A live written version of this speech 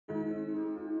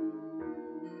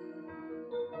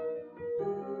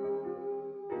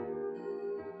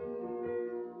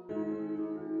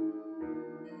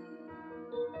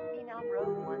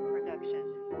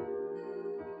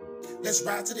Let's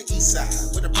ride to the east side,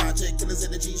 where the project killers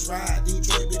and the G's ride.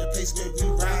 Detroit be the place where we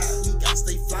ride. You gotta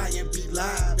stay fly and be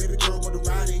live. Baby girl wanna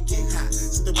ride and get high.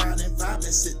 Sit around and vibe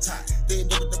and sit tight. They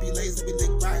never be lazy, we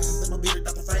lick right. Let my beat it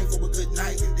out the frame for a good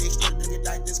night. The extraordinary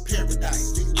night, this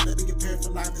paradise. Niggas wanna be prepared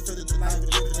for life, they feel it in life,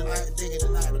 they live it in life, they dig it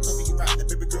in life. I'm loving you right,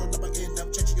 that baby girl never end up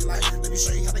changing your life. Let me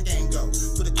show you how the game go.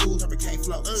 With a cool hurricane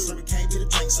flow, hurricane be the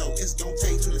drink, so it's gon'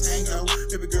 take to the tango.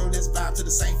 Baby girl, let's vibe to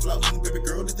the same flow. Baby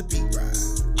girl, let the beat ride.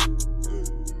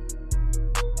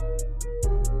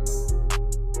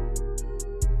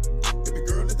 Baby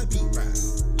girl, let the beat ride.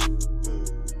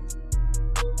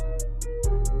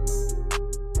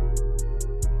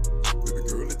 Baby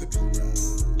girl, let the beat ride.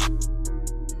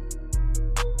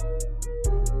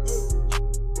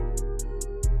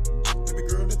 Baby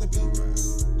girl, let the beat ride.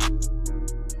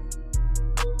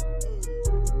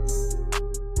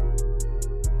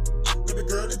 Baby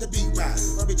girl, let the beat ride.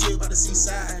 Probably chill by the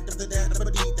seaside. After that, I'm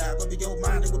a deep dive. Love your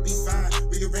mind, it will be fine.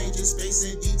 Rearranging space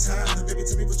and D-time. Baby,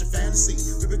 tell me what's your fantasy.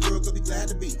 Baby girl, gonna be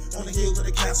glad to be on the hill where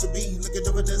the castle be. Looking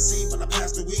over the sea while I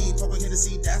pass the weed. Pouring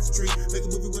Hennessy, that's the tree. Make a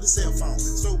movie with a cell phone.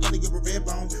 Slow money, give a red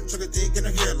bone. Sugar thick and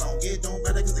her hair long. It don't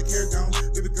matter cause the hair gone.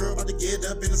 Baby girl, about to get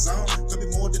up in the zone. Gonna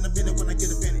be more than a minute when I get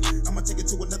a penny. I'ma take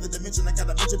it to another dimension. I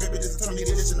gotta mention, baby, this is Tony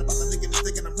edition. About the lick and the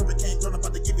stick and I'm hurricane grown. I'm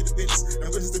about to give you the business. And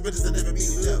with the riddles that never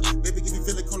beat it up. Baby, give me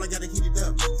feeling cold, I gotta heat it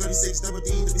up. 36 double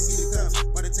D, let me see the cuffs.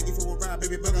 Why they take you for a ride,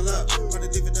 baby, buckle up. Why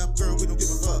they live it up, girl, we don't give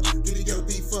a fuck. Get it, yo,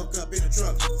 be fuck up in the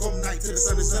truck. From night till the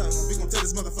sun is up. We gon' tear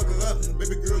this motherfucker up.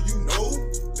 Baby girl,